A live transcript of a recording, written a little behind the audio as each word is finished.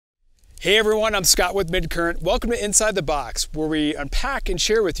Hey everyone, I'm Scott with Midcurrent. Welcome to Inside the Box, where we unpack and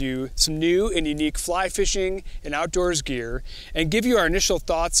share with you some new and unique fly fishing and outdoors gear and give you our initial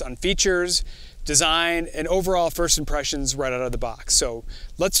thoughts on features, design, and overall first impressions right out of the box. So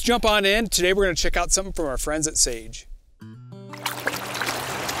let's jump on in. Today we're going to check out something from our friends at Sage.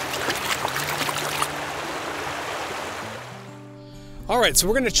 All right, so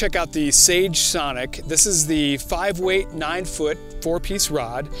we're going to check out the Sage Sonic. This is the 5-weight, 9-foot, 4-piece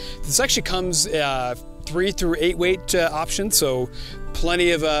rod. This actually comes 3 through 8 weight option, so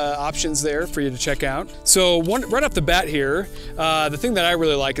plenty of options there for you to check out. So right off the bat here, the thing that I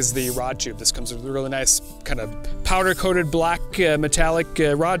really like is the rod tube. This comes with a really nice kind of powder-coated black metallic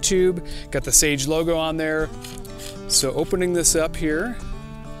rod tube. Got the Sage logo on there. So opening this up here,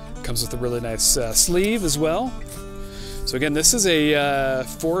 comes with a really nice sleeve as well. So again, this is a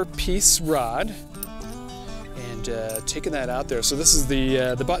 4-piece rod, and taking that out there. So this is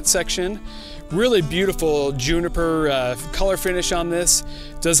the butt section. Really beautiful Juniper color finish on this.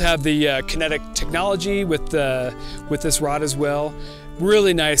 Does have the Konnetic Technology with this rod as well.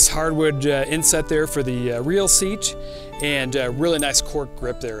 Really nice hardwood inset there for the reel seat, and really nice cork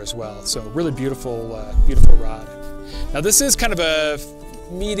grip there as well. So really beautiful, beautiful rod. Now this is kind of a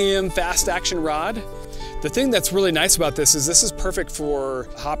medium fast action rod. The thing that's really nice about this is perfect for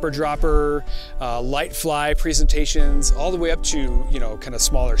hopper dropper, light fly presentations, all the way up to, you know, kind of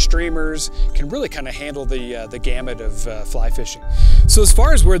smaller streamers. Can really kind of handle the gamut of fly fishing. So as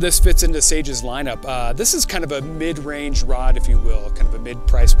far as where this fits into Sage's lineup, this is kind of a mid-range rod, if you will, kind of a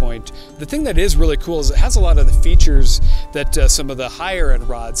mid-price point. The thing that is really cool is it has a lot of the features that some of the higher end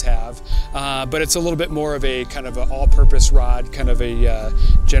rods have, but it's a little bit more of a kind of an all-purpose rod, kind of a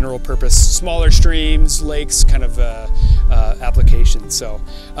general purpose, smaller streams, lakes kind of application. So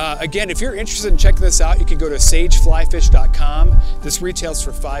again, if you're interested in checking this out, you can go to sageflyfish.com. This retails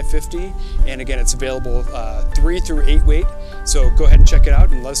for $5.50, and again, it's available 3 through 8 weight. So go ahead and check it out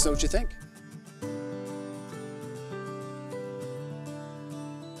and let us know what you think.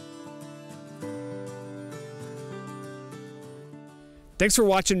 Thanks for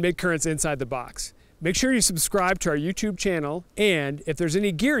watching Midcurrent's Inside the Box. Make sure you subscribe to our YouTube channel, and if there's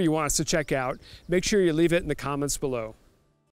any gear you want us to check out, make sure you leave it in the comments below.